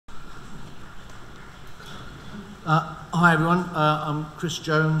Hi everyone, I'm Chris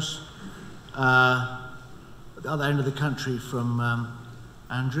Jones, at the other end of the country from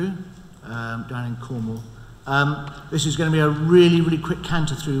Andrew, down in Cornwall. This is going to be a really quick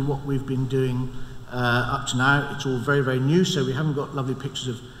canter through what we've been doing up to now. It's all very new, so we haven't got lovely pictures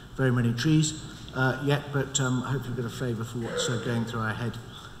of very many trees yet, but hopefully we'll get a flavour for what's going through our head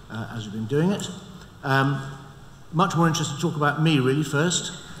as we've been doing it. Much more interested to talk about me really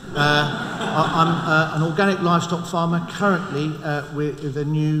first. I'm an organic livestock farmer currently with a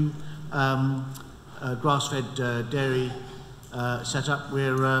new grass-fed dairy setup.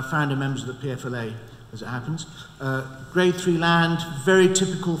 We're founder members of the PFLA, as it happens. Grade 3 land, very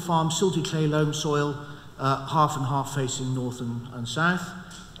typical farm, silty clay loam soil, half and half facing north and south.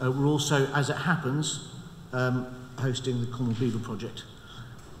 We're also, as it happens, hosting the Cornwall Beaver project.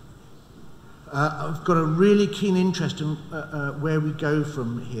 I've got a really keen interest in where we go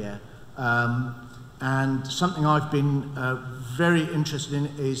from here, and something I've been very interested in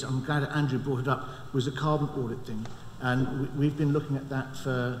is, I'm glad that Andrew brought it up, was the carbon audit thing, and we've been looking at that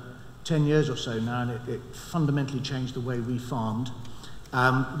for 10 years or so now, and it fundamentally changed the way we farmed.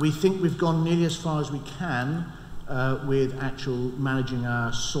 We think we've gone nearly as far as we can with actual managing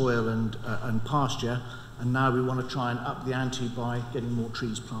our soil and pasture, and now we want to try and up the ante by getting more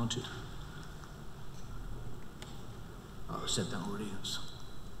trees planted. Oh, I said that already.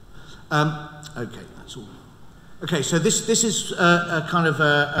 Okay, that's all. Okay, so this is kind of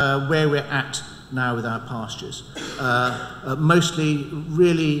where we're at now with our pastures. Mostly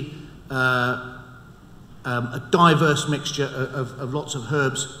really a diverse mixture of lots of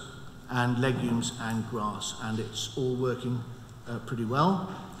herbs and legumes and grass, and it's all working pretty well.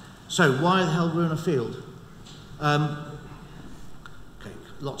 So why the hell ruin a field? Okay,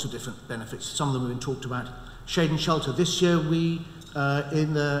 lots of different benefits. Some of them have been talked about. Shade and shelter. This year we,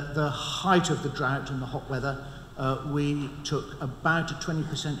 in the height of the drought and the hot weather, we took about a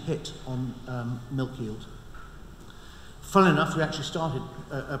 20% hit on milk yield. Funnily enough, we actually started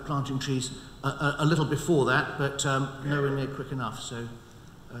planting trees a little before that, but nowhere near quick enough. So,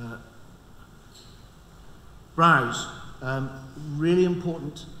 browse, really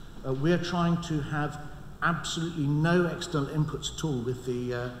important. We're trying to have absolutely no external inputs at all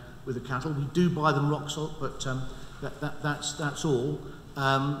with the cattle. We do buy them rock salt, but that's all.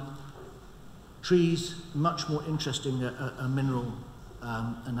 Trees, much more interesting, a mineral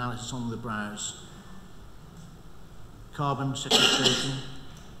analysis on the browse. Carbon sequestration.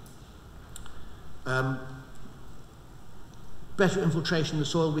 Better infiltration in the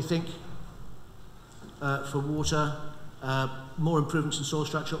soil, we think, for water. More improvements in soil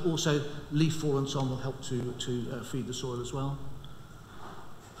structure. Also, leaf fall and so on will help to feed the soil as well.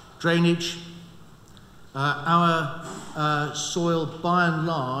 Drainage. Our soil, by and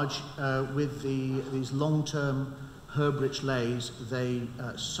large, with these long-term herb-rich lays, they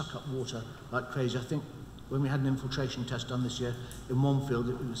suck up water like crazy. I think when we had an infiltration test done this year in one field,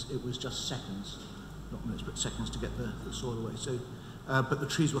 it was just seconds, not minutes, but seconds to get the soil away. So, but the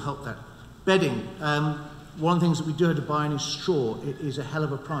trees will help that. Bedding. One of the things that we do have to buy is straw. It is a hell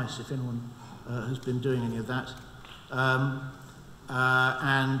of a price if anyone has been doing any of that.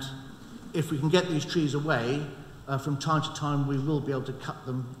 And if we can get these trees away, from time to time we will be able to cut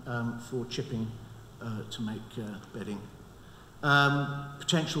them for chipping to make bedding.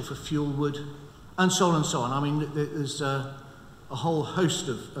 Potential for fuel wood, and so on and so on. I mean, there's a whole host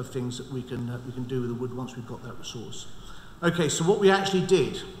of things that we can do with the wood once we've got that resource. Okay, so what we actually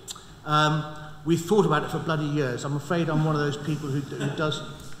did, we thought about it for bloody years. I'm afraid I'm one of those people who does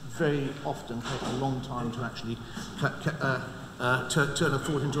very often take a long time to actually turn a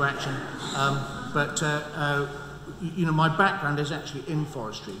thought into action. You know, my background is actually in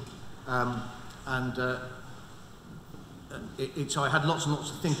forestry, so I had lots and lots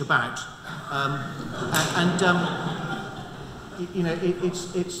to think about. You know,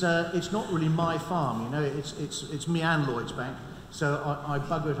 it's not really my farm. You know, it's me and Lloyd's Bank. So I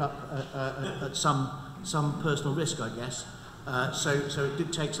bugger it up at some personal risk, I guess. So it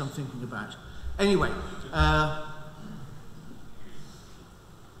did take some thinking about. Anyway.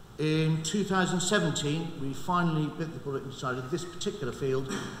 In 2017, we finally bit the bullet and decided this particular field,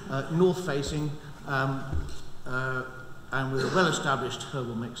 north-facing, and with a well-established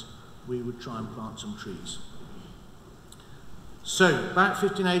herbal mix, we would try and plant some trees. So, about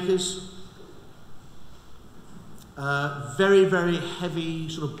 15 acres, very heavy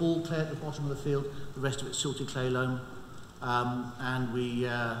sort of ball clay at the bottom of the field, the rest of it silty clay loam, and we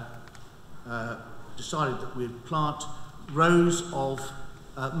decided that we'd plant rows of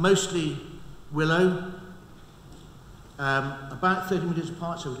mostly willow, about 30 metres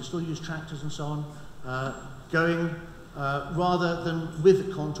apart, so we can still use tractors and so on, going rather than with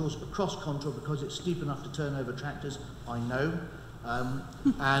the contours, across contour, because it's steep enough to turn over tractors, I know.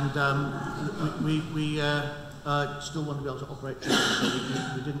 We still want to be able to operate tractors, so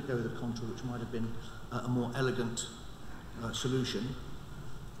we didn't go with a contour, which might have been a more elegant solution.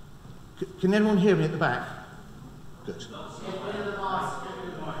 Can anyone hear me at the back? Good.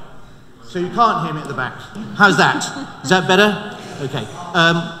 So you can't hear me at the back. How's that? Is that better? Okay.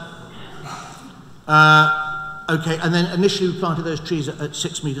 Okay, and then initially we planted those trees at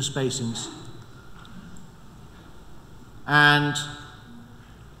 6 metre spacings. And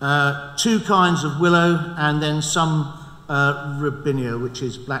 2 kinds of willow, and then some robinia, which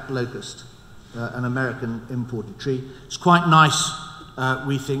is black locust, an American imported tree. It's quite nice,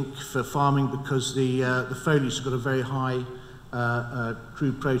 we think, for farming because the foliage has got a very high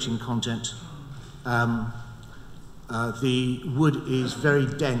crude protein content. The wood is very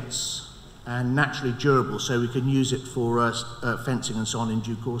dense and naturally durable, so we can use it for fencing and so on in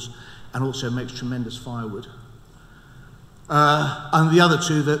due course, and also makes tremendous firewood. And the other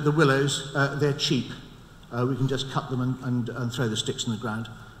 2, the willows, they're cheap. We can just cut them and throw the sticks in the ground.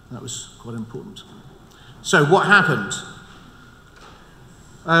 And that was quite important. So what happened?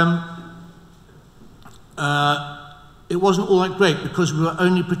 It wasn't all that great because we were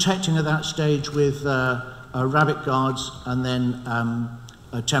only protecting at that stage with rabbit guards and then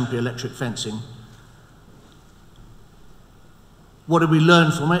temporary electric fencing. What did we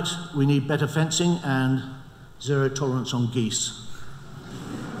learn from it? We need better fencing and zero tolerance on geese,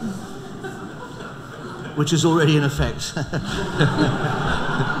 which is already in effect.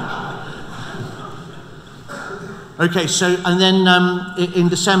 Okay, so, and then in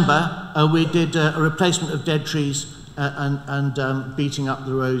December, we did a replacement of dead trees and beating up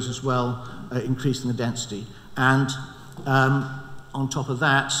the rows as well, increasing the density. And on top of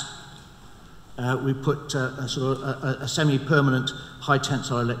that, we put a semi-permanent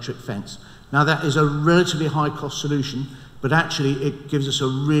high-tensile electric fence. Now that is a relatively high-cost solution, but actually it gives us a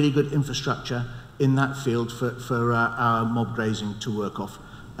really good infrastructure in that field for our mob grazing to work off.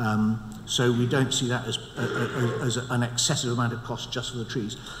 So we don't see that as an excessive amount of cost just for the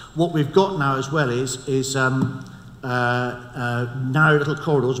trees. What we've got now as well is narrow little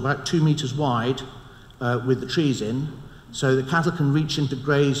corridors about 2 metres wide with the trees in, so the cattle can reach in to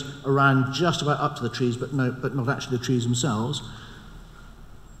graze around just about up to the trees, but not actually the trees themselves.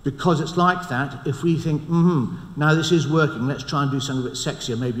 Because it's like that, if we think, now this is working, let's try and do something a bit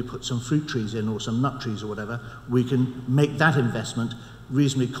sexier, maybe put some fruit trees in or some nut trees or whatever, we can make that investment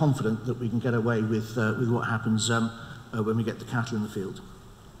reasonably confident that we can get away with what happens when we get the cattle in the field.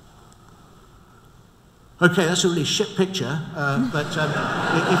 Okay, that's a really shit picture, but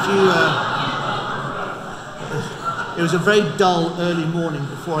if you... it was a very dull early morning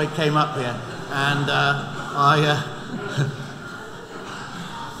before I came up here, and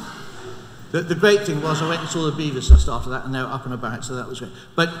the great thing was I went and saw the beavers just after that, and they were up and about, so that was great.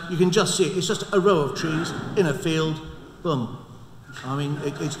 But you can just see it. It's just a row of trees in a field. Boom. I mean,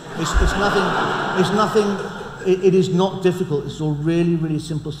 it's nothing. It is not difficult. It's all really, really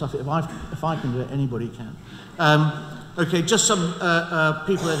simple stuff. If I can do it, anybody can. Okay, just some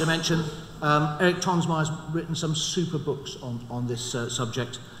people that I mentioned. Eric Tonsmeyer's written some super books on this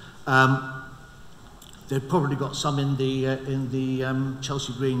subject. They've probably got some in the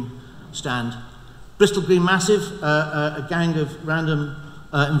Chelsea Green stand. Bristol Green Massive, a gang of random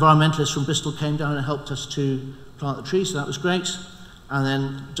environmentalists from Bristol came down and helped us to plant the tree, so that was great. And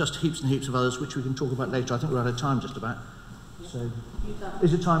then just heaps and heaps of others, which we can talk about later. I think we're out of time just about. So,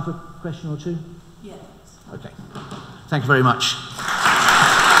 is it time for a question or two? Yes. Okay. Thank you very much.